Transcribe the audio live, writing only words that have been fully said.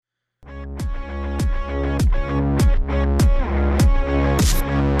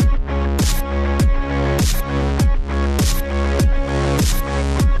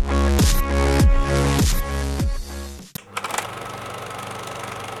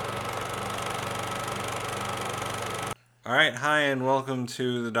All right, hi, and welcome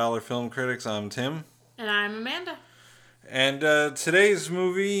to the Dollar Film Critics. I'm Tim. And I'm Amanda. And today's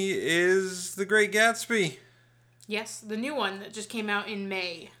movie is The Great Gatsby. Yes, the new one that just came out in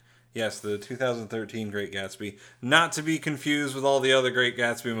May. Yes, the 2013 Great Gatsby. Not to be confused with all the other Great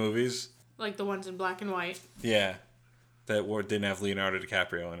Gatsby movies. Like the ones in black and white. Yeah, that didn't have Leonardo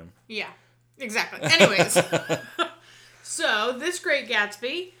DiCaprio in them. Yeah, exactly. Anyways, so this Great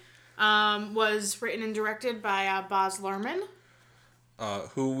Gatsby was written and directed by Baz Luhrmann.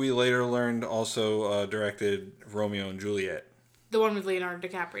 Who we later learned also directed Romeo and Juliet. The one with Leonardo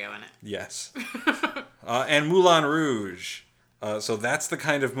DiCaprio in it. Yes. And Moulin Rouge. So that's the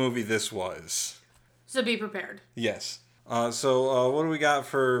kind of movie this was. So be prepared. Yes. So what do we got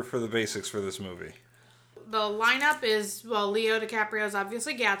for the basics for this movie? The lineup is, Leo DiCaprio is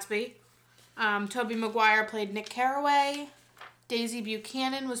obviously Gatsby. Tobey Maguire played Nick Carraway. Daisy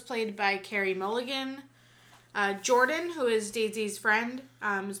Buchanan was played by Carey Mulligan. Jordan, who is Daisy's friend,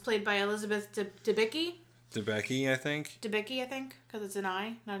 is played by Elizabeth Debicki. Debicki, I think. Debicki, I think, because it's an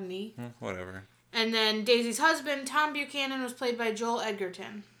I, not an E. Whatever. And then Daisy's husband, Tom Buchanan, was played by Joel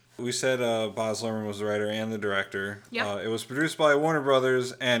Edgerton. We said Baz Luhrmann was the writer and the director. Yep. It was produced by Warner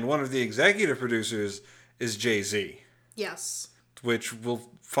Brothers, and one of the executive producers is Jay-Z. Yes. Which we'll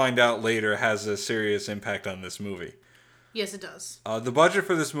find out later has a serious impact on this movie. Yes, it does. The budget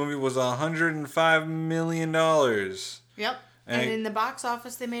for this movie was $105 million. Yep. And in the box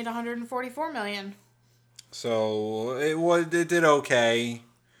office, they made $144 million. So it did okay.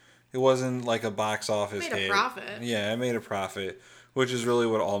 It wasn't like a box office hit. It made a profit. Yeah, it made a profit, which is really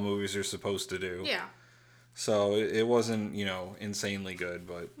what all movies are supposed to do. Yeah. So it wasn't, insanely good,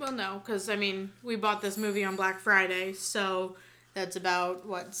 but... Well, no, because, we bought this movie on Black Friday, so that's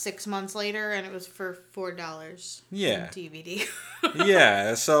about, 6 months later, and it was for $4 yeah. on DVD.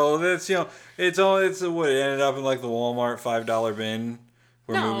 Yeah, so that's, it's what, it ended up in, like, the Walmart $5 bin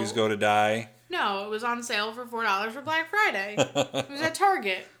where movies go to die. No, it was on sale for $4 for Black Friday. It was at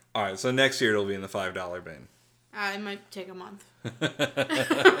Target. All right, so next year it'll be in the $5 bin. It might take a month.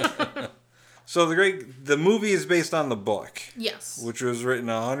 So the movie is based on the book. Yes. Which was written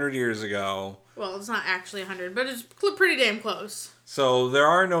 100 years ago. Well, it's not actually 100, but it's pretty damn close. So there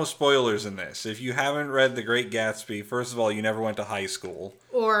are no spoilers in this. If you haven't read The Great Gatsby, first of all, you never went to high school.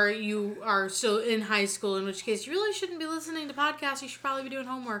 Or you are still in high school, in which case you really shouldn't be listening to podcasts. You should probably be doing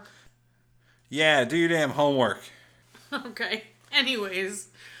homework. Yeah, do your damn homework. Okay. Anyways.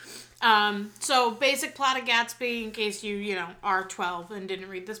 So basic plot of Gatsby, in case you are 12 and didn't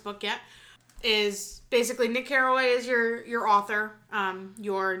read this book yet, is basically Nick Carraway is your author,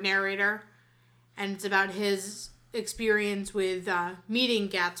 your narrator, and it's about his experience with meeting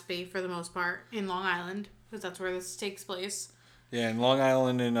Gatsby, for the most part, in Long Island, because that's where this takes place. Yeah, in Long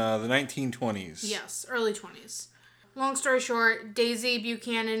Island in the 1920s. Yes, early 20s. Long story short, Daisy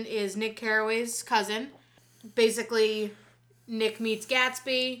Buchanan is Nick Carraway's cousin. Basically, Nick meets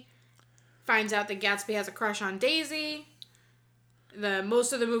Gatsby, finds out that Gatsby has a crush on Daisy.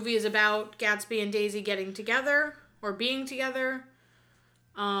 Most of the movie is about Gatsby and Daisy getting together, or being together.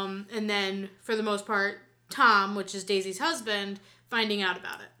 And then, for the most part, Tom, which is Daisy's husband, finding out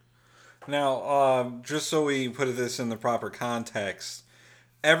about it. Now, just so we put this in the proper context,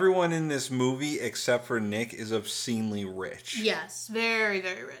 everyone in this movie, except for Nick, is obscenely rich. Yes, very,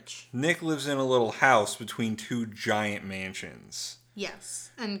 very rich. Nick lives in a little house between two giant mansions.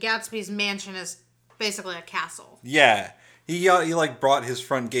 Yes, and Gatsby's mansion is basically a castle. Yeah, he brought his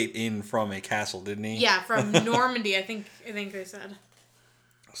front gate in from a castle, didn't he? Yeah, from Normandy, I think they said.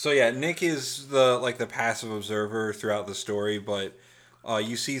 So yeah, Nick is the passive observer throughout the story, but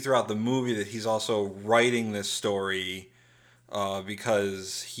you see throughout the movie that he's also writing this story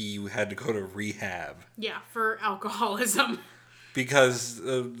because he had to go to rehab. Yeah, for alcoholism. Because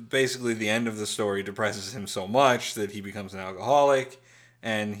basically the end of the story depresses him so much that he becomes an alcoholic,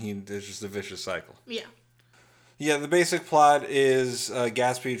 and there's just a vicious cycle. Yeah. Yeah, the basic plot is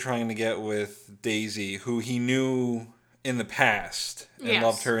Gatsby trying to get with Daisy, who he knew in the past and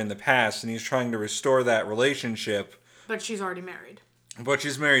loved her in the past, and he's trying to restore that relationship. But she's already married. But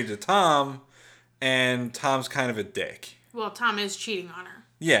she's married to Tom, and Tom's kind of a dick. Well, Tom is cheating on her.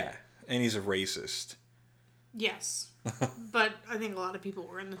 Yeah, and he's a racist. Yes. But I think a lot of people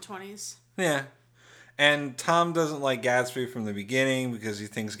were in the 20s. Yeah. And Tom doesn't like Gatsby from the beginning because he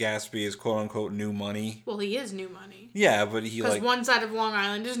thinks Gatsby is quote-unquote new money. Well, he is new money. Yeah, but because one side of Long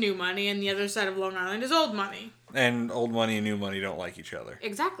Island is new money and the other side of Long Island is old money. And old money and new money don't like each other.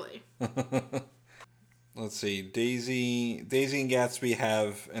 Exactly. Let's see. Daisy and Gatsby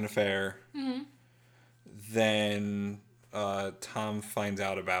have an affair. Mm-hmm. Then Tom finds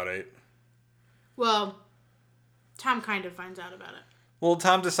out about it. Well, Tom kind of finds out about it. Well,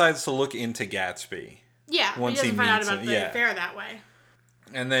 Tom decides to look into Gatsby. Yeah, he doesn't find out about the affair that way.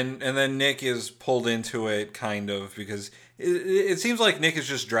 And then Nick is pulled into it, kind of, because it seems like Nick is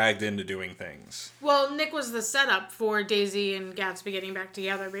just dragged into doing things. Well, Nick was the setup for Daisy and Gatsby getting back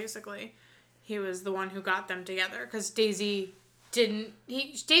together, basically. He was the one who got them together, because Daisy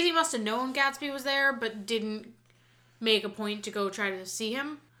must have known Gatsby was there, but didn't make a point to go try to see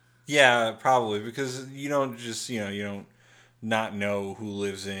him. Yeah, probably, because you don't not know who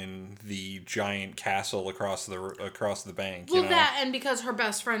lives in the giant castle across the bank. Well, that, and because her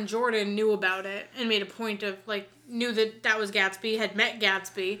best friend Jordan knew about it and made a point of, knew that was Gatsby, had met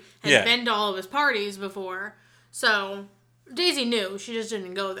Gatsby, had been to all of his parties before. So Daisy knew, she just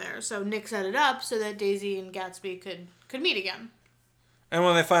didn't go there. So Nick set it up so that Daisy and Gatsby could meet again. And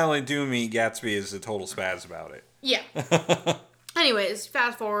when they finally do meet, Gatsby is a total spaz about it. Yeah. Anyways,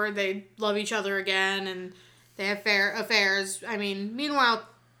 fast forward, they love each other again, and they have affairs. I mean, meanwhile,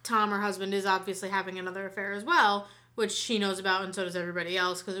 Tom, her husband, is obviously having another affair as well, which she knows about, and so does everybody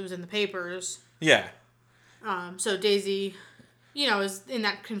else, because it was in the papers. Yeah. So Daisy, is in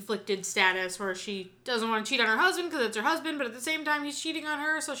that conflicted status where she doesn't want to cheat on her husband because it's her husband, but at the same time, he's cheating on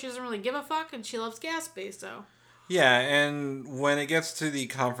her, so she doesn't really give a fuck, and she loves Gatsby, so... Yeah, and when it gets to the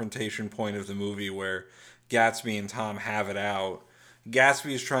confrontation point of the movie where Gatsby and Tom have it out,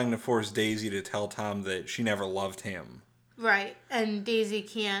 Gatsby is trying to force Daisy to tell Tom that she never loved him. Right, and Daisy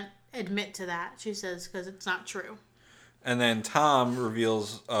can't admit to that, she says, because it's not true. And then Tom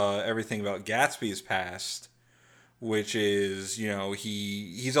reveals everything about Gatsby's past, which is,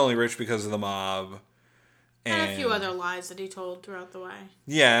 he's only rich because of the mob. And a few other lies that he told throughout the way.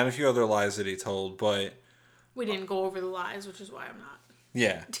 Yeah, and a few other lies that he told, but... We didn't go over the lies, which is why I'm not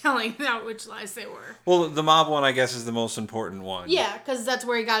Yeah. telling out which lies they were. Well, the mob one, I guess, is the most important one. Yeah, because that's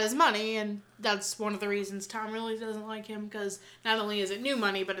where he got his money, and that's one of the reasons Tom really doesn't like him, because not only is it new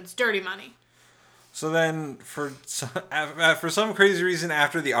money, but it's dirty money. So then, for some crazy reason,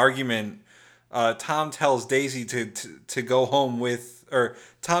 after the argument, Tom tells Daisy to go home with... Or,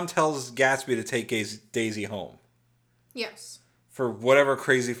 Tom tells Gatsby to take Daisy home. Yes. For whatever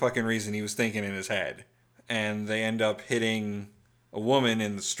crazy fucking reason he was thinking in his head. And they end up hitting a woman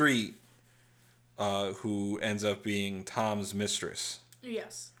in the street who ends up being Tom's mistress.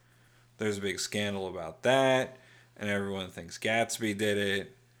 Yes. There's a big scandal about that, and everyone thinks Gatsby did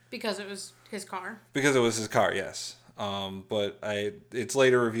it. Because it was his car. Because it was his car, yes. But it's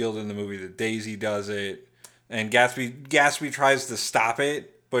later revealed in the movie that Daisy does it, and Gatsby tries to stop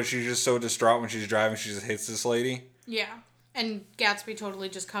it, but she's just so distraught when she's driving, she just hits this lady. Yeah. And Gatsby totally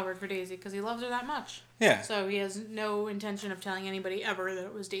just covered for Daisy because he loves her that much. Yeah. So he has no intention of telling anybody ever that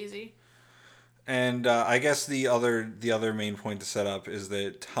it was Daisy. And I guess the other main point to set up is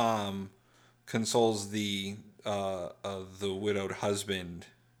that Tom consoles the widower husband.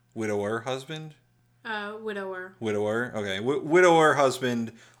 Widower. Widower. Okay. Widower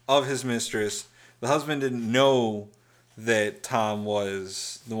husband of his mistress. The husband didn't know that Tom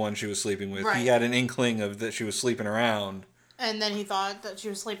was the one she was sleeping with. Right. He had an inkling of that she was sleeping around. And then he thought that she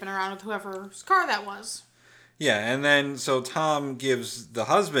was sleeping around with whoever's car that was. Yeah, and then so Tom gives the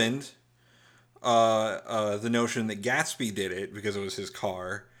husband the notion that Gatsby did it because it was his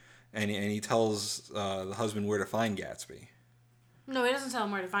car, and he tells the husband where to find Gatsby. No, he doesn't tell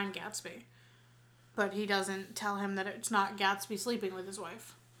him where to find Gatsby. But he doesn't tell him that it's not Gatsby sleeping with his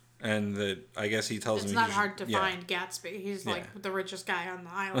wife. And that, I guess he tells him... It's not hard to find Gatsby. He's like the richest guy on the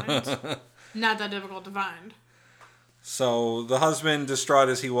island. Not that difficult to find. So the husband, distraught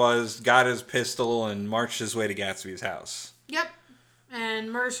as he was, got his pistol and marched his way to Gatsby's house. Yep.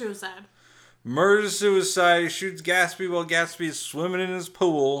 And murder-suicide. Murder-suicide. He shoots Gatsby while Gatsby's swimming in his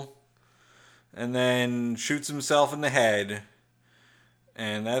pool. And then shoots himself in the head.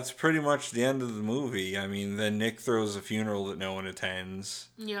 And that's pretty much the end of the movie. I mean, then Nick throws a funeral that no one attends.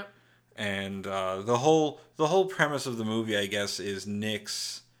 Yep. And the whole premise of the movie, I guess, is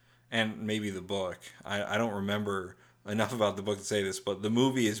Nick's, and maybe the book. I don't remember enough about the book to say this, but the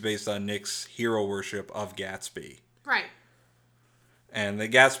movie is based on Nick's hero worship of Gatsby. Right. And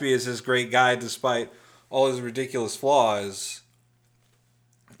that Gatsby is this great guy despite all his ridiculous flaws,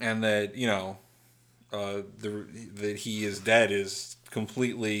 and that, that he is dead is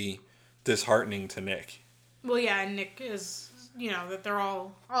completely disheartening to Nick. Well, yeah, and Nick is, that they're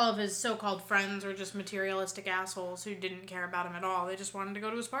all of his so-called friends are just materialistic assholes who didn't care about him at all. They just wanted to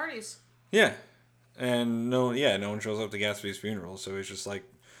go to his parties. Yeah. And no one shows up to Gatsby's funeral, so it's just like...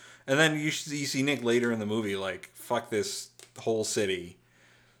 And then you see Nick later in the movie, like, fuck this whole city.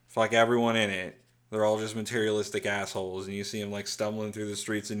 Fuck everyone in it. They're all just materialistic assholes, and you see him, like, stumbling through the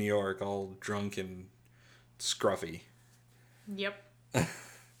streets of New York, all drunk and scruffy. Yep. And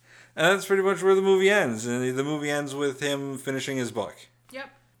that's pretty much where the movie ends. And the movie ends with him finishing his book. Yep.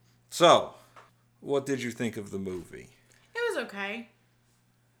 So, what did you think of the movie? It was okay.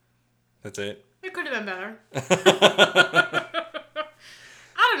 That's it? It could have been better. I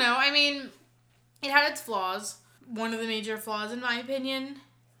don't know. I mean, it had its flaws. One of the major flaws, in my opinion,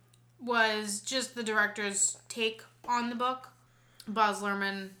 was just the director's take on the book. Baz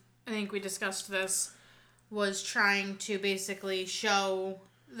Luhrmann, I think we discussed this, was trying to basically show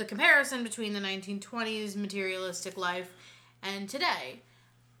the comparison between the 1920s materialistic life and today.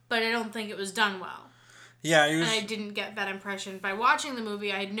 But I don't think it was done well. Yeah, and I didn't get that impression. By watching the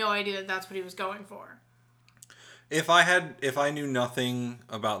movie, I had no idea that that's what he was going for. If I knew nothing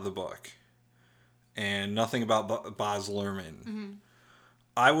about the book and nothing about Baz Luhrmann,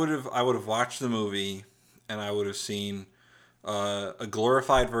 I would have watched the movie and I would have seen a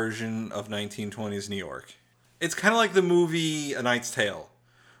glorified version of 1920s New York. It's kind of like the movie A Knight's Tale,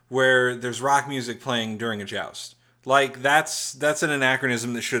 where there's rock music playing during a joust. Like that's an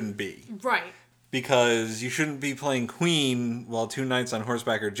anachronism that shouldn't be. Right. Because you shouldn't be playing Queen while two knights on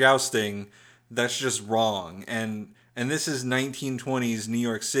horseback are jousting. That's just wrong. And this is 1920s New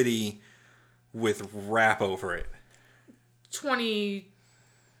York City with rap over it.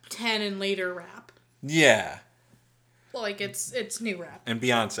 2010 and later rap. Yeah. Like it's new rap. And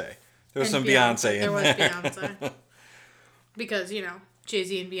Beyonce. There was some Beyonce in there. There was Beyonce. Because,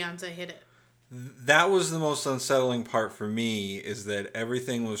 Jay-Z and Beyonce hit it. That was the most unsettling part for me, is that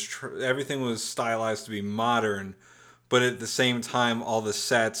everything was stylized to be modern, but at the same time, all the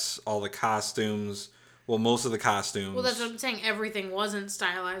sets, all the costumes, well, most of the costumes. Well, that's what I'm saying. Everything wasn't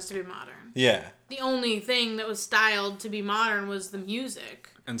stylized to be modern. Yeah. The only thing that was styled to be modern was the music.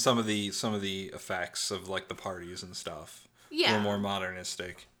 And some of the effects of like the parties and stuff. Yeah. Were more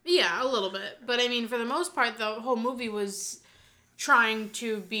modernistic. Yeah, a little bit. But I mean, for the most part, the whole movie was trying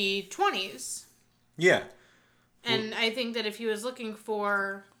to be 20s. Yeah. And I think that if he was looking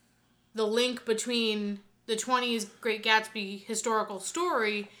for the link between the 20s Great Gatsby historical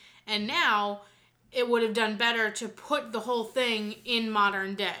story and now, it would have done better to put the whole thing in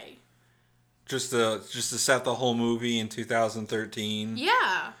modern day. Just to set the whole movie in 2013.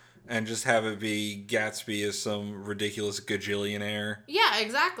 Yeah. And just have it be Gatsby as some ridiculous gajillionaire. Yeah,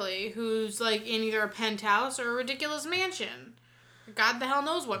 exactly. Who's like in either a penthouse or a ridiculous mansion. God the hell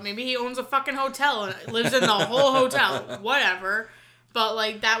knows what. Maybe he owns a fucking hotel and lives in the whole hotel. Whatever. But,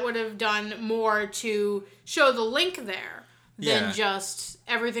 like, that would have done more to show the link there than just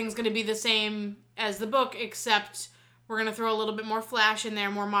everything's going to be the same as the book, except we're going to throw a little bit more flash in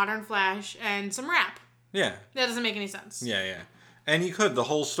there, more modern flash, and some rap. Yeah. That doesn't make any sense. Yeah. And the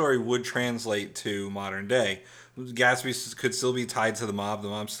whole story would translate to modern day. Gatsby could still be tied to the mob. The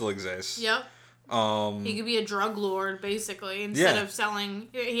mob still exists. Yep. He could be a drug lord, basically. Instead of selling,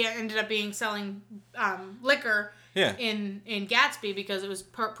 he ended up selling liquor in Gatsby because it was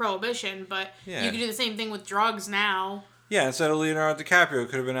prohibition. But you could do the same thing with drugs now. Yeah, instead of Leonardo DiCaprio, it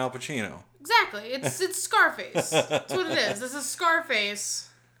could have been Al Pacino. Exactly. It's Scarface. That's what it is. This is Scarface,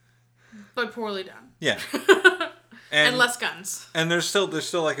 but poorly done. Yeah. And less guns. And there's still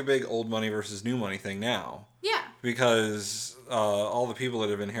like a big old money versus new money thing now. Yeah. Because all the people that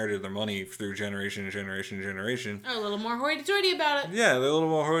have inherited their money through generation to generation to generation are a little more hoity-toity about it. Yeah, they're a little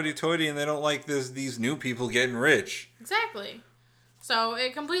more hoity-toity, and they don't like these new people getting rich. Exactly. So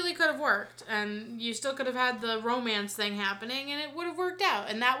it completely could have worked, and you still could have had the romance thing happening, and it would have worked out.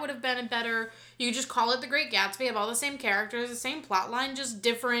 And that would have been a better... You could just call it The Great Gatsby, have all the same characters, the same plot line, just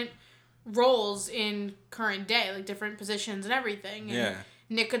different roles in current day, like different positions and everything. And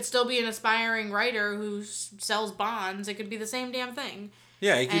Nick could still be an aspiring writer who sells bonds. It could be the same damn thing.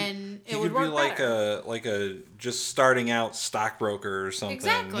 Yeah, he could be like a just starting out stockbroker or something.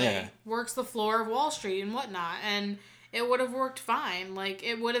 Exactly. Yeah. Works the floor of Wall Street and whatnot, and it would have worked fine. Like,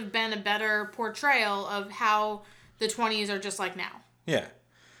 it would have been a better portrayal of how the 20s are just like now. Yeah.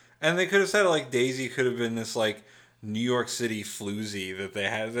 And they could have said, like, Daisy could have been this, like, New York City floozy that they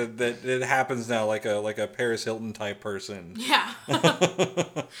had that happens now, like a Paris Hilton type person. Yeah.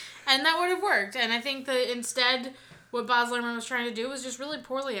 And that would have worked. And I think that instead what Baz Luhrmann was trying to do was just really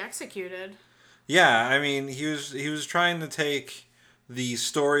poorly executed. Yeah, I mean, he was trying to take the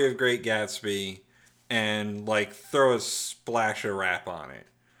story of Great Gatsby and like throw a splash of rap on it.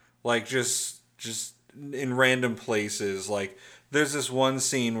 Like just in random places. Like there's this one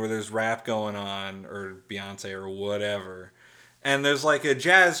scene where there's rap going on, or Beyonce or whatever, and there's like a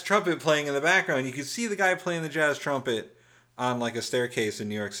jazz trumpet playing in the background. You can see the guy playing the jazz trumpet on like a staircase in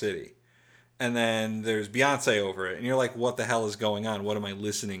New York City. And then there's Beyonce over it. And you're like, what the hell is going on? What am I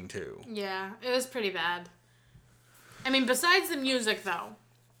listening to? Yeah, it was pretty bad. I mean, besides the music, though,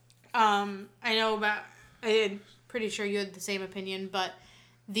 I know about... I'm pretty sure you had the same opinion, but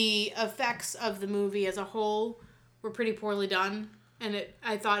the effects of the movie as a whole were pretty poorly done, and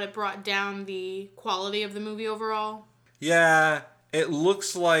I thought it brought down the quality of the movie overall. Yeah, it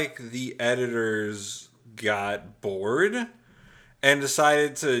looks like the editors got bored and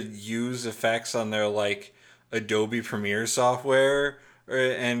decided to use effects on their like Adobe Premiere software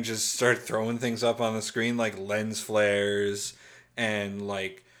and just start throwing things up on the screen like lens flares and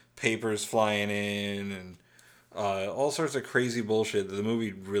like papers flying in and all sorts of crazy bullshit that the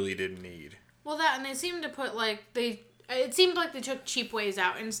movie really didn't need. Well, that, and they seemed to put it seemed like they took cheap ways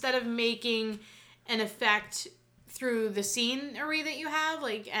out. Instead of making an effect through the scenery that you have,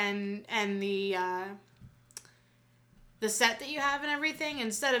 like, and the set that you have and everything,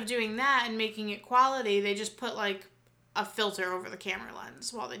 instead of doing that and making it quality, they just put like a filter over the camera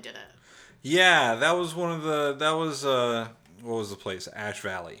lens while they did it. Yeah, that was what was the place? Ash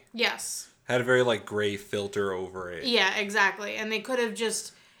Valley. Yes. Had a very like gray filter over it. Yeah, exactly. And it could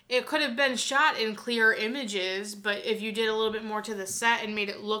have been shot in clear images, but if you did a little bit more to the set and made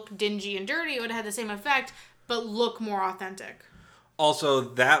it look dingy and dirty, it would have had the same effect, but look more authentic. Also,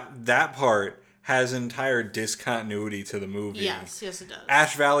 that part has entire discontinuity to the movie. Yes, it does.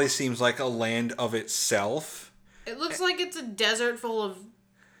 Ash Valley seems like a land of itself. It looks like it's a desert full of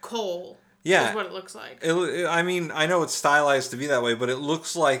coal. Yeah. Is what it looks like. I mean, I know it's stylized to be that way, but it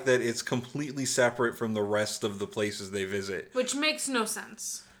looks like that it's completely separate from the rest of the places they visit. Which makes no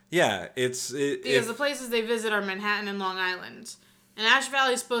sense. Yeah, because the places they visit are Manhattan and Long Island. And Ash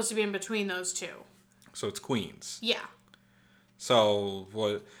Valley is supposed to be in between those two. So it's Queens. Yeah. So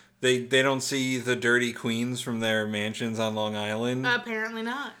what... They don't see the dirty queens from their mansions on Long Island? Apparently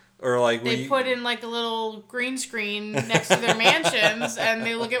not. Or like they put in like a little green screen next to their mansions and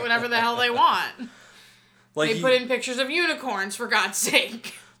they look at whatever the hell they want. Like they put in pictures of unicorns, for God's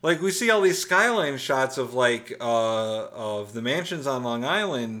sake. Like we see all these skyline shots of like of the mansions on Long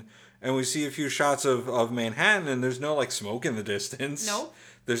Island, and we see a few shots of Manhattan, and there's no like smoke in the distance. Nope.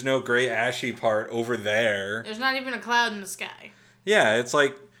 There's no gray ashy part over there. There's not even a cloud in the sky. Yeah, it's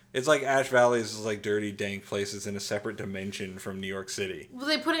like Ash Valley is like dirty, dank places in a separate dimension from New York City. Well,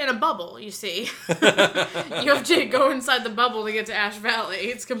 they put it in a bubble, you see. You have to go inside the bubble to get to Ash Valley.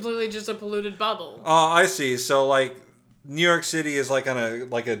 It's completely just a polluted bubble. Oh, I see. So, like, New York City is like on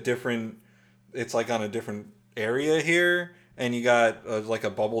a different area here, and you got like a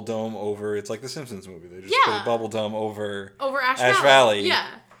bubble dome over. It's like the Simpsons movie. They just put a bubble dome over Ash Valley. Yeah.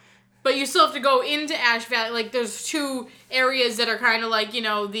 But you still have to go into Ash Valley. Like, there's two areas that are kind of like, you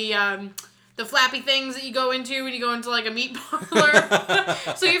know, the flappy things that you go into when you go into, like, a meat parlor.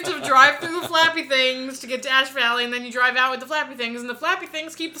 So you have to drive through the flappy things to get to Ash Valley, and then you drive out with the flappy things, and the flappy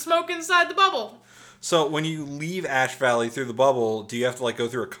things keep the smoke inside the bubble. So when you leave Ash Valley through the bubble, do you have to like go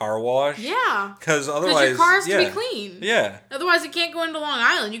through a car wash? Yeah. Because otherwise, your car has to be clean. Yeah. Otherwise, it can't go into Long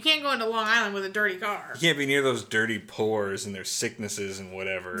Island. You can't go into Long Island with a dirty car. You can't be near those dirty pores and their sicknesses and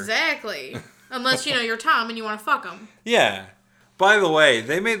whatever. Exactly. Unless, you know, you're Tom and you want to fuck them. Yeah. By the way,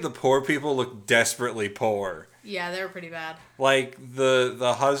 they made the poor people look desperately poor. Yeah, they were pretty bad. Like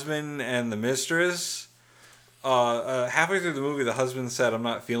the husband and the mistress. Halfway through the movie, the husband said, "I'm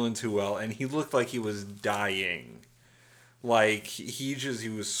not feeling too well," and he looked like he was dying. Like, he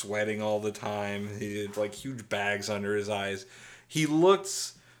was sweating all the time. He had, like, huge bags under his eyes. He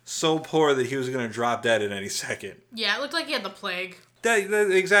looked so poor that he was going to drop dead at any second. Yeah, it looked like he had the plague.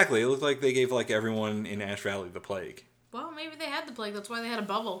 Exactly. It looked like they gave, like, everyone in Ash Valley the plague. Well, maybe they had the plague. That's why they had a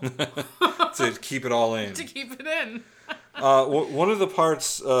bubble. To keep it all in. To keep it in. One of the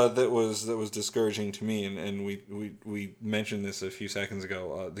parts that was discouraging to me, and we mentioned this a few seconds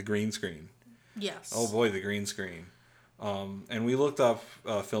ago, the green screen. Yes. Oh boy, the green screen. And we looked up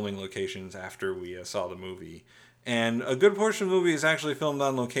filming locations after we saw the movie, and a good portion of the movie is actually filmed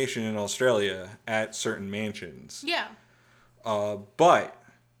on location in Australia at certain mansions. Yeah. But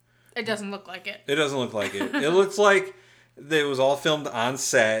it doesn't look like it. It doesn't look like it. It looks like it was all filmed on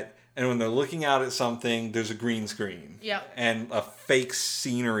set. And when they're looking out at something, there's a green screen. Yep. And a fake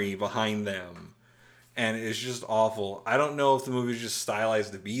scenery behind them. And it's just awful. I don't know if the movie's just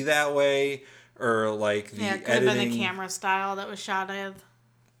stylized to be that way, or like the it could editing. have been the camera style that was shot with.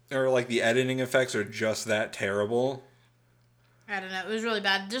 Or like the editing effects are just that terrible. I don't know. It was really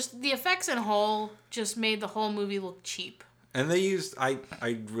bad. Just the effects in whole just made the whole movie look cheap. And they used, I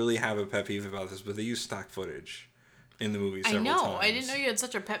really have a pet peeve about this, but they used stock footage in the movie several times. I didn't know you had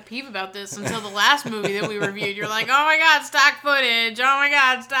such a pet peeve about this until the last movie that we reviewed. You're like, oh my god, stock footage. Oh my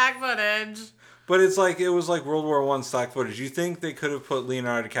god, stock footage. But it's like it was like World War One stock footage. You think they could have put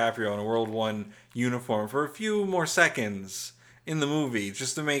Leonardo DiCaprio in a World One uniform for a few more seconds in the movie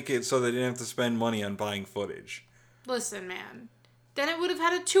just to make it so they didn't have to spend money on buying footage. Listen, man. Then it would have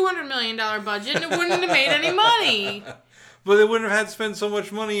had a $200 million budget and it wouldn't have made any money. But they wouldn't have had to spend so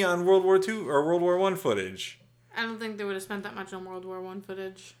much money on World War II or World War One footage. I don't think they would have spent that much on World War One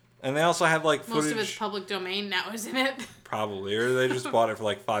footage. And they also had like footage. Most of it's public domain now, isn't it? Probably, or they just bought it for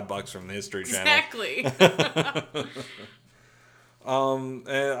like $5 from the History Channel. Exactly.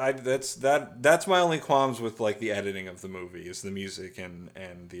 That's my only qualms with like the editing of the movie is the music and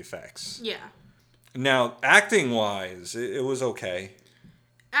the effects. Yeah. Now, acting wise, it was okay.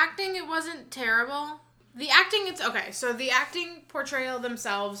 Acting, it wasn't terrible. The acting, it's okay. So the acting portrayal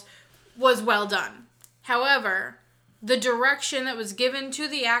themselves was well done. However, the direction that was given to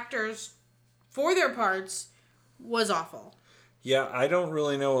the actors for their parts was awful. Yeah, I don't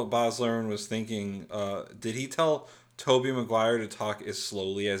really know what Baz Luhrmann was thinking. Did he tell Tobey Maguire to talk as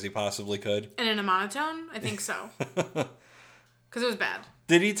slowly as he possibly could? And in a monotone? I think so. Because it was bad.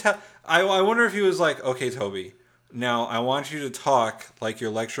 Did he tell... I wonder if he was like, okay, Toby, now I want you to talk like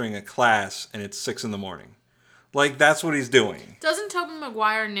you're lecturing a class and it's 6 a.m. Like, that's what he's doing. Doesn't Tobey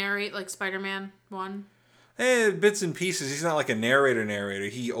Maguire narrate, like, Spider-Man 1? Bits and pieces. He's not like a narrator.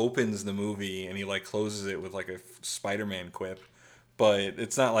 He opens the movie and he, like, closes it with, like, a Spider-Man quip. But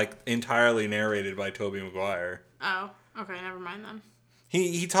it's not, like, entirely narrated by Tobey Maguire. Oh, okay, never mind then.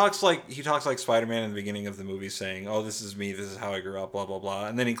 He talks like Spider-Man in the beginning of the movie, saying, "Oh, this is me. This is how I grew up." Blah blah blah,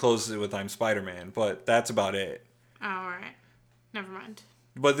 and then he closes it with "I'm Spider-Man," but that's about it. Oh, all right, never mind.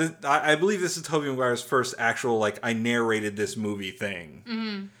 But I believe this is Tobey Maguire's first actual like I narrated this movie thing.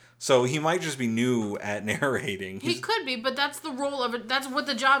 Mm-hmm. So he might just be new at narrating. He could be, but that's the role of it. That's what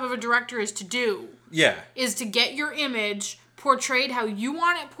the job of a director is to do. Yeah, is to get your image portrayed how you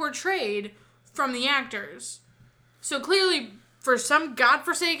want it portrayed from the actors. So clearly, for some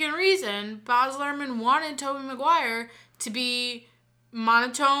godforsaken reason, Baz Luhrmann wanted Tobey Maguire to be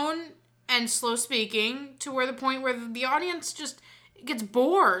monotone and slow speaking to where the point where the audience just gets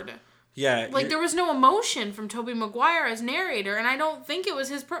bored. Yeah. Like, there was no emotion from Tobey Maguire as narrator, and I don't think it was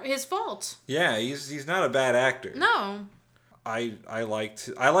his fault. Yeah, he's not a bad actor. No. I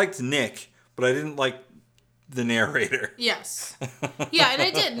liked Nick, but I didn't like the narrator. Yes. Yeah, and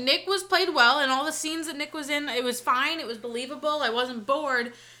I did. Nick was played well, and all the scenes that Nick was in, it was fine. It was believable. I wasn't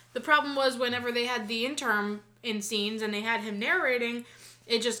bored. The problem was whenever they had the interim in scenes and they had him narrating,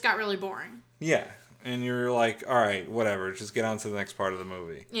 it just got really boring. Yeah, and you're like, all right, whatever. Just get on to the next part of the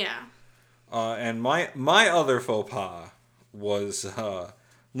movie. Yeah. And my other faux pas was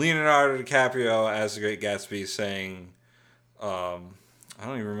Leonardo DiCaprio as the Great Gatsby saying, I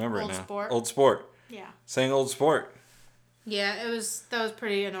don't even remember Old it now. Sport. Old Sport. Yeah. Saying Old Sport. Yeah, that was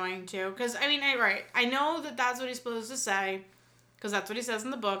pretty annoying too. Because, I mean, right. I know that that's what he's supposed to say. Because that's what he says in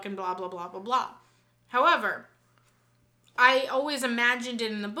the book and blah, blah, blah, blah, blah. However, I always imagined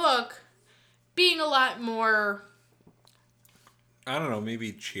it in the book being a lot more... I don't know,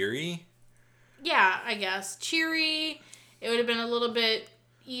 maybe cheery? Yeah, I guess. Cheery. It would have been a little bit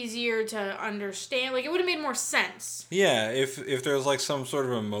easier to understand. Like, it would have made more sense. Yeah, if there was like some sort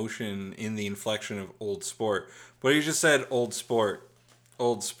of emotion in the inflection of Old Sport. But he just said Old Sport.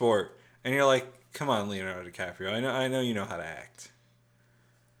 Old Sport. And you're like, come on, Leonardo DiCaprio. I know you know how to act.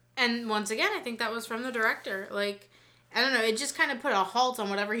 And once again, I think that was from the director. Like, I don't know, it just kind of put a halt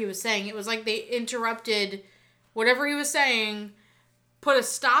on whatever he was saying. It was like they interrupted whatever he was saying, put a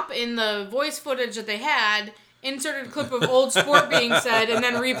stop in the voice footage that they had, inserted a clip of Old Sport being said, and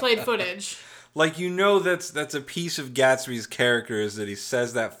then replayed footage. Like, you know that's a piece of Gatsby's character is that he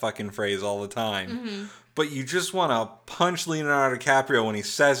says that fucking phrase all the time. Mm-hmm. But you just want to punch Leonardo DiCaprio when he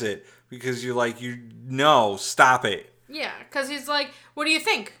says it because you're like, stop it. Yeah, because he's like, what do you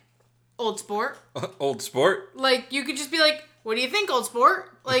think, Old Sport? Old Sport? Like, you could just be like, what do you think, Old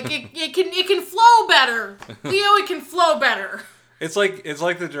Sport? Like, it can flow better. Leo, it can flow better. It's like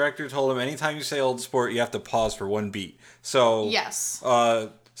the director told him, anytime you say Old Sport, you have to pause for one beat. So, yes.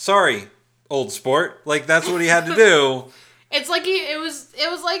 Sorry, Old Sport. Like, that's what he had to do. It's like it was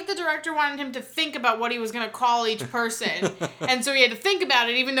like the director wanted him to think about what he was going to call each person. And so he had to think about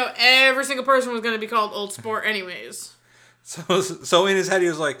it, even though every single person was going to be called Old Sport anyways. So in his head, he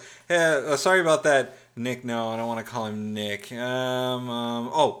was like, hey, sorry about that, Nick. No, I don't want to call him Nick.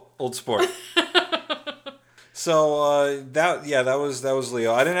 Old Sport. So that was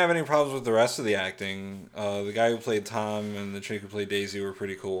Leo. I didn't have any problems with the rest of the acting. The guy who played Tom and the chick who played Daisy were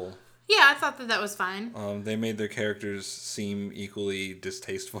pretty cool. Yeah, I thought that was fine. They made their characters seem equally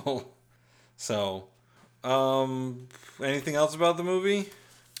distasteful. So, anything else about the movie?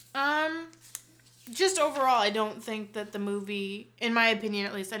 just overall, I don't think that the movie, in my opinion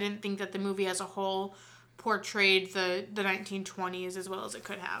at least, I didn't think that the movie as a whole portrayed the 1920s as well as it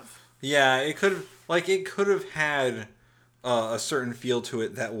could have. Yeah, it could have had a certain feel to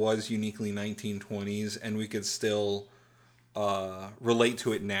it that was uniquely 1920s, and we could still relate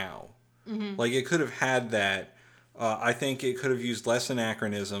to it now. Mm-hmm. Like, it could have had that. I think it could have used less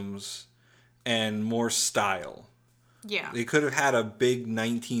anachronisms and more style. Yeah. It could have had a big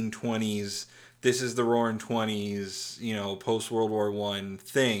 1920s, this is the roaring 20s, post World War I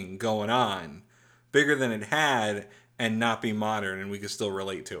thing going on. Bigger than it had, and not be modern, and we could still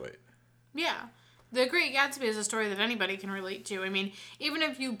relate to it. Yeah. The Great Gatsby is a story that anybody can relate to. I mean, even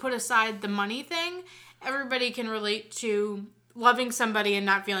if you put aside the money thing, everybody can relate to loving somebody and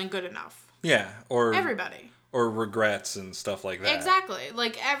not feeling good enough. Yeah, or... Everybody. Or regrets and stuff like that. Exactly.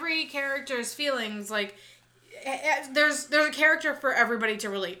 Like, every character's feelings, like, there's a character for everybody to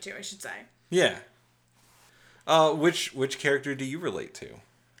relate to, I should say. Yeah. Which character do you relate to?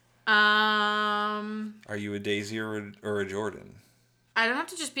 Are you a Daisy or a Jordan? I don't have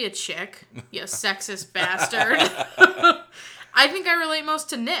to just be a chick, you sexist bastard. I think I relate most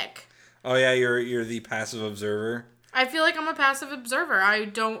to Nick. Oh yeah, you're the passive observer. I feel like I'm a passive observer.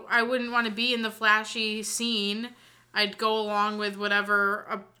 I wouldn't want to be in the flashy scene. I'd go along with whatever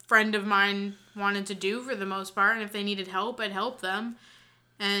a friend of mine wanted to do for the most part, and if they needed help, I'd help them.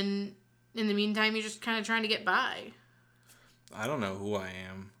 And in the meantime, you're just kind of trying to get by. I don't know who I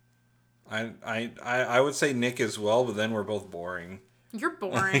am. I would say Nick as well, but then we're both boring. You're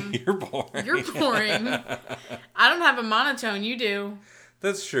boring. You're boring. You're boring. I don't have a monotone. You do.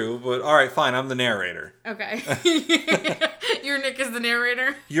 That's true, but all right, fine. I'm the narrator. Okay. Your Nick is the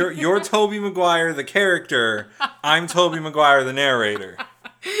narrator. You're Tobey Maguire, the character. I'm Tobey Maguire, the narrator.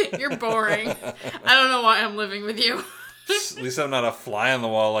 You're boring. I don't know why I'm living with you. At least I'm not a fly on the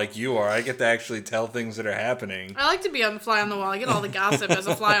wall like you are. I get to actually tell things that are happening. I like to be on the fly on the wall. I get all the gossip as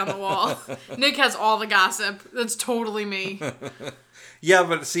a fly on the wall. Nick has all the gossip. That's totally me. Yeah,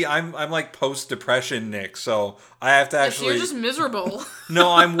 but see, I'm like post-depression Nick, so I have to actually... You're just miserable.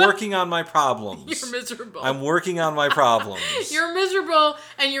 No, I'm working on my problems. You're miserable. I'm working on my problems. You're miserable,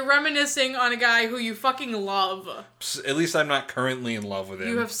 and you're reminiscing on a guy who you fucking love. At least I'm not currently in love with him.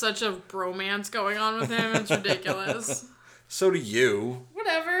 You have such a bromance going on with him. It's ridiculous. So do you.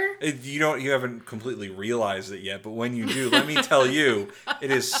 Whatever. You haven't completely realized it yet, but when you do, let me tell you, it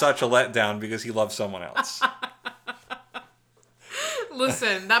is such a letdown because he loves someone else.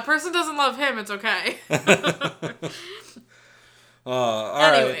 Listen, that person doesn't love him. It's okay. All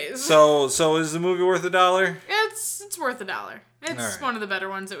Anyways. right. So is the movie worth $1? It's worth $1. It's right. one of the better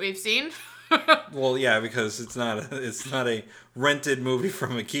ones that we've seen. Well, yeah, because it's not a rented movie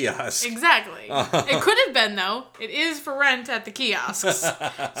from a kiosk. Exactly. It could have been, though. It is for rent at the kiosks.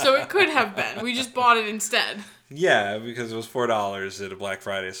 So it could have been. We just bought it instead. Yeah, because it was $4 at a Black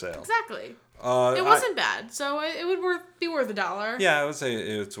Friday sale. Exactly. It wasn't bad, so it would be worth $1. Yeah, I would say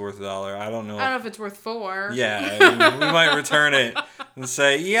it's worth $1. I don't know. I don't know if it's worth $4. Yeah, I mean, we might return it and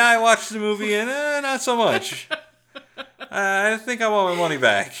say, yeah, I watched the movie and not so much. I think I want my money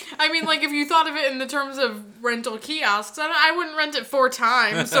back. I mean, like, if you thought of it in the terms of rental kiosks, I wouldn't rent it 4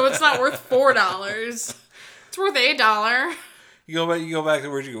 times, so it's not worth $4. It's worth $1. You go back to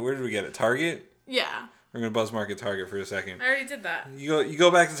where did we get it? Target? Yeah. We're gonna buzzmarket Target for a second. I already did that. You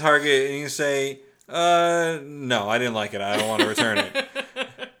go back to Target and you say, no, I didn't like it. I don't want to return it.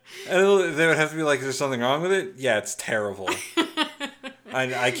 And they would have to be like, is there something wrong with it? Yeah, it's terrible.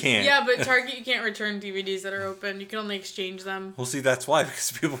 I can't. Yeah, but Target, you can't return DVDs that are open. You can only exchange them. Well, see, that's why,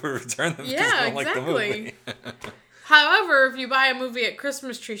 because people would return them because yeah, they don't like the movie. However, if you buy a movie at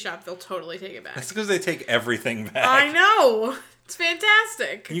Christmas Tree Shop, they'll totally take it back. That's because they take everything back. I know. It's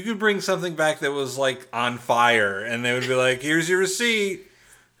fantastic. You could bring something back that was, like, on fire, and they would be like, here's your receipt.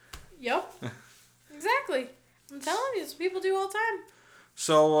 Yep. Exactly. I'm telling you, it's what people do all the time.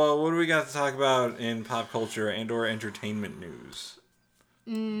 So, what do we got to talk about in pop culture and or entertainment news?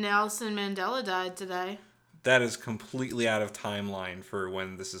 Nelson Mandela died today. That is completely out of timeline for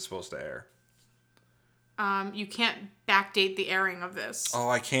when this is supposed to air. You can't backdate the airing of this. Oh,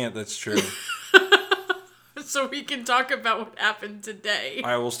 I can't. That's true. So we can talk about what happened today. All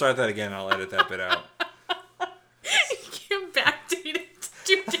right, we'll start that again. I'll edit that bit out. You can't backdate it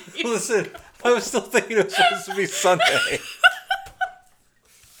to 2 days. Listen, I was still thinking it was supposed to be Sunday. Like,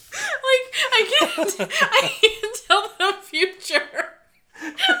 I can't tell the future.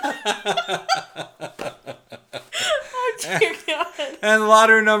 Oh, dear God. And the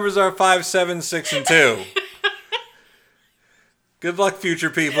lottery numbers are 5, 7, 6, and 2. Good luck,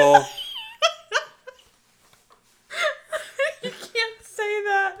 future people. You can't say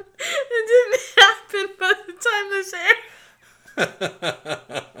that. It didn't happen.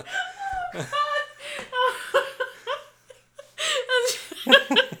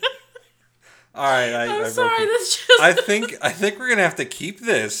 All right, I'm I sorry. broke it. That's just. I think we're gonna have to keep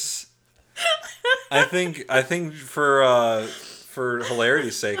this. I think for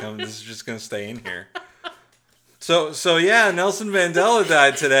hilarity's sake, this is just gonna stay in here. So yeah, Nelson Mandela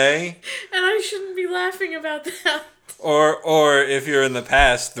died today. And I shouldn't be laughing about that. Or if you're in the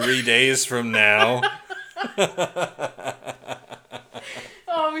past, 3 days from now.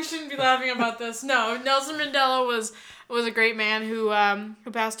 Oh, we shouldn't be laughing about this. No, Nelson Mandela was a great man who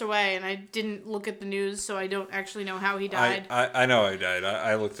passed away, and I didn't look at the news, so I don't actually know how he died. I know how he died.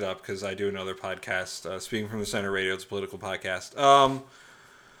 I looked it up because I do another podcast. Speaking from the Center Radio, it's a political podcast.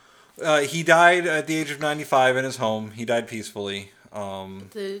 He died at the age of 95 in his home. He died peacefully.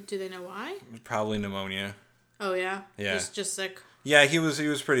 Do they know why? Probably pneumonia. Oh yeah. Yeah. Just sick. Yeah, he was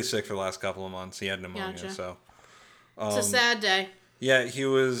pretty sick for the last couple of months. He had pneumonia, Gotcha. so. It's a sad day. Yeah, he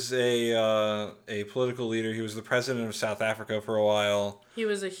was a political leader. He was the president of South Africa for a while. He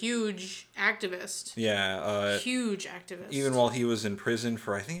was a huge activist. Yeah. Huge activist. Even while he was in prison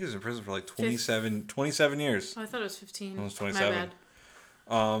I think he was in prison for like 27 years. Oh, I thought it was 15. It was 27. My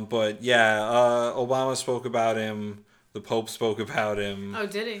bad. But yeah, Obama spoke about him. The Pope spoke about him. Oh,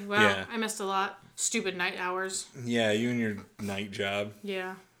 did he? Wow, yeah. I missed a lot. Stupid night hours. Yeah, you and your night job.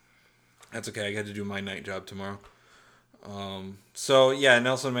 Yeah. That's okay. I got to do my night job tomorrow. So yeah,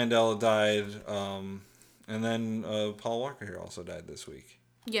 Nelson Mandela died, and then Paul Walker here also died this week.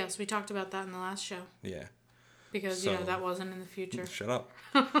 Yes, we talked about that in the last show. Yeah. Because that wasn't in the future. Shut up.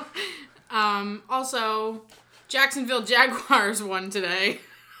 Also, Jacksonville Jaguars won today.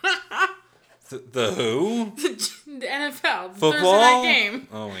 The who? The NFL. The Football? Thursday night game.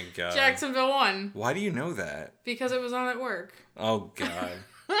 Oh my god. Jacksonville won. Why do you know that? Because it was on at work. Oh god.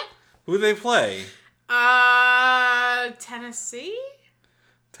 Who they play? Tennessee?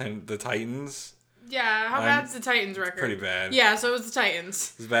 The Titans? Yeah, how bad's the Titans record? Pretty bad. Yeah, so it was the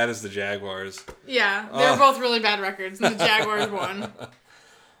Titans. As bad as the Jaguars. Yeah, they were both really bad records, and the Jaguars won.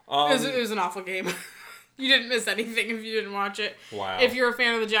 It was an awful game. You didn't miss anything if you didn't watch it. Wow. If you're a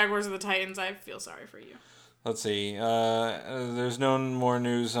fan of the Jaguars or the Titans, I feel sorry for you. Let's see. There's no more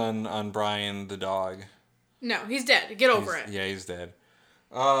news on Brian the dog. No, he's dead. Get over it. Yeah, he's dead.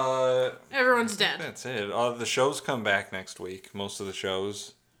 Everyone's dead. That's it. The shows come back next week. Most of the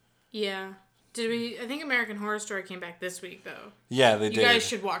shows. Yeah. I think American Horror Story came back this week though. Yeah, they did. You guys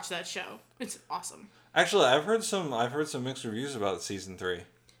should watch that show. It's awesome. Actually, I've heard some mixed reviews about season 3.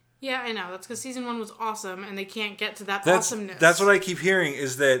 Yeah, I know. That's because season 1 was awesome, and they can't get to that awesomeness. That's what I keep hearing,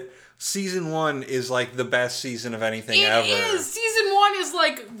 is that season 1 is like the best season of anything ever. It is! Season 1 is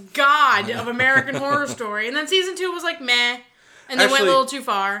like God of American Horror Story. And then season 2 was like meh. And they went a little too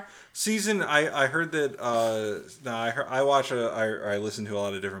far. I heard that, I listen to a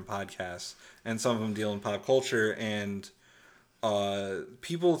lot of different podcasts, and some of them deal in pop culture, and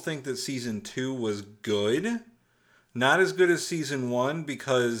people think that season 2 was good. Not as good as season 1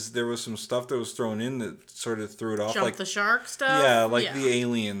 because there was some stuff that was thrown in that sort of threw it off. Jump the shark stuff? Yeah, the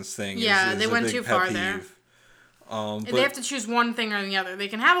aliens thing. Yeah, is they went too far there. They have to choose one thing or the other. They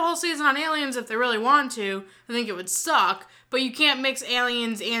can have a whole season on aliens if they really want to. I think it would suck. But you can't mix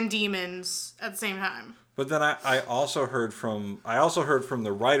aliens and demons at the same time. But then I also heard from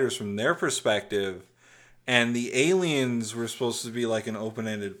the writers from their perspective, and the aliens were supposed to be like an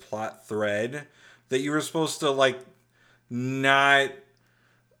open-ended plot thread that you were supposed to like not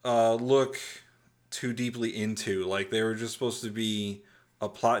look too deeply into. Like they were just supposed to be a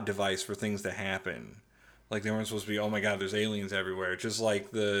plot device for things to happen. Like they weren't supposed to be, oh my god, there's aliens everywhere. Just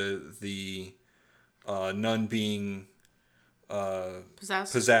like the nun being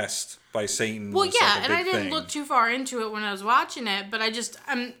possessed by Satan. Well, yeah, like and I didn't look too far into it when I was watching it, but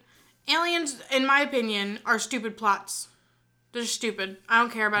aliens, in my opinion, are stupid plots. They're stupid. I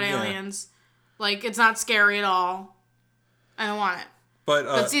don't care about aliens. Like, it's not scary at all. I don't want it.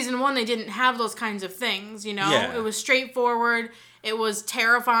 But season 1, they didn't have those kinds of things, you know? Yeah. It was straightforward. It was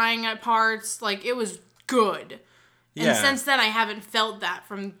terrifying at parts. Like, it was good. And since then, I haven't felt that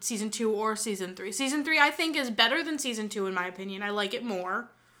from season 2 or season 3. Season 3, I think, is better than season 2, in my opinion. I like it more.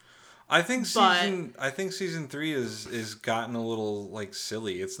 I think season 3 is gotten a little, like,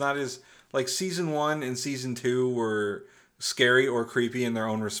 silly. It's not as... Like, season 1 and season 2 were scary or creepy in their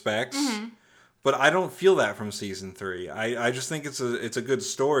own respects. Mm-hmm. But I don't feel that from season 3. I just think it's a good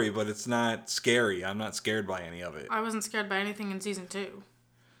story, but it's not scary. I'm not scared by any of it. I wasn't scared by anything in season 2.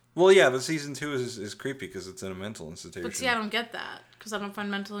 Well, yeah, but season 2 is creepy because it's in a mental institution. But see, I don't get that because I don't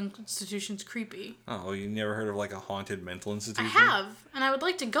find mental institutions creepy. Oh, you never heard of like a haunted mental institution? I have, and I would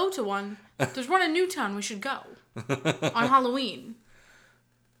like to go to one. There's one in Newtown. We should go. on Halloween.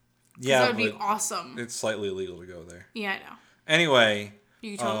 Yeah, that would be awesome. It's slightly illegal to go there. Yeah, I know. Anyway,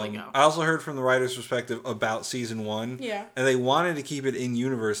 you can totally go. I also heard from the writer's perspective about season 1. Yeah. And they wanted to keep it in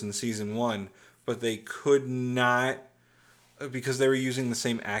universe in season 1, but they could not, because they were using the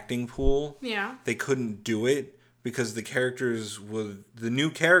same acting pool. Yeah. They couldn't do it because the new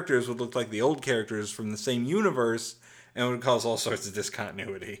characters would look like the old characters from the same universe, and would cause all sorts of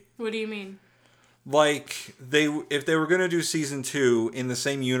discontinuity. What do you mean? Like, if they were going to do season 2 in the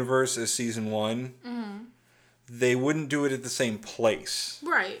same universe as season 1, they wouldn't do it at the same place.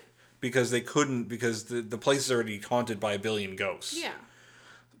 Right. Because they couldn't, because the place is already haunted by a billion ghosts. Yeah.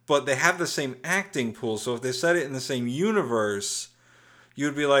 But they have the same acting pool, so if they set it in the same universe,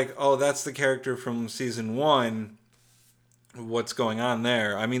 you'd be like, oh, that's the character from season 1. What's going on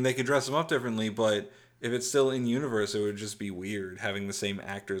there? I mean, they could dress them up differently, but if it's still in universe, it would just be weird having the same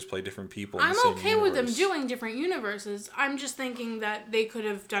actors play different people in the same I'm okay with them doing different universes. I'm just thinking that they could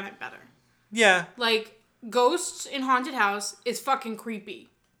have done it better. Yeah. Like, ghosts in haunted house is fucking creepy.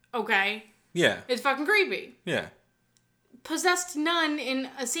 Okay? Yeah. It's fucking creepy. Yeah. Possessed nun in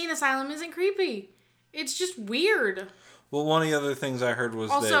a sane asylum isn't creepy. It's just weird. Well, one of the other things I heard was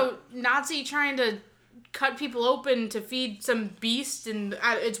also, Nazi trying to cut people open to feed some beast, and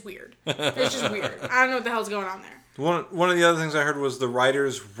it's weird. It's just weird. I don't know what the hell's going on there. One of the other things I heard was the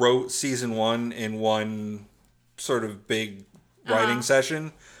writers wrote season 1 in one sort of big writing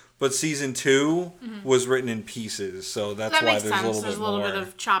session, but season 2 was written in pieces, so that's why there's a little bit more. There's a little bit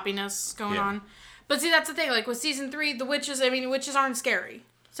of choppiness going on. But see, that's the thing. Like with season 3, the witches, witches aren't scary.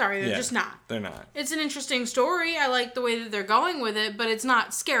 Sorry, they're just not. They're not. It's an interesting story. I like the way that they're going with it, but it's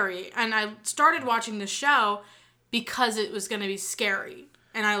not scary. And I started watching the show because it was going to be scary.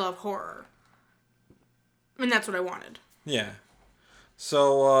 And I love horror. And that's what I wanted. Yeah.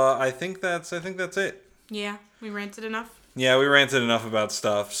 So I think that's it. Yeah, we ranted enough. Yeah, we ranted enough about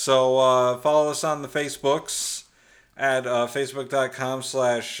stuff. So follow us on the Facebooks at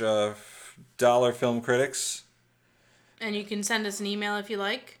facebook.com/dollarfilmcritics. And you can send us an email if you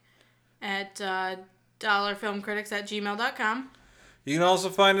like at dollarfilmcritics@gmail.com. You can also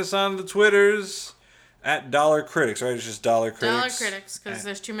find us on the Twitters at Dollar Critics, right? It's just Dollar Critics. Dollar Critics, because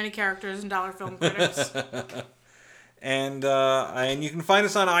there's too many characters in Dollar Film Critics. And you can find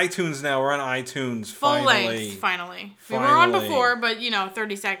us on iTunes now. We're on iTunes, full length, finally. We were on before, but,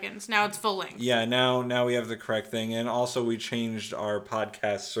 30 seconds. Now it's full length. Yeah, now we have the correct thing. And also we changed our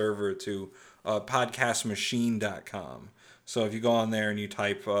podcast server to podcastmachine.com. So if you go on there and you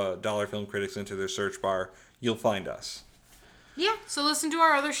type Dollar Film Critics into their search bar, you'll find us. Yeah, so listen to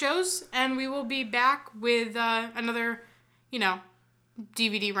our other shows, and we will be back with another,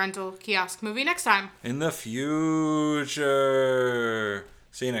 DVD rental kiosk movie next time. In the future.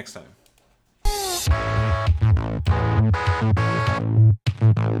 See you next time.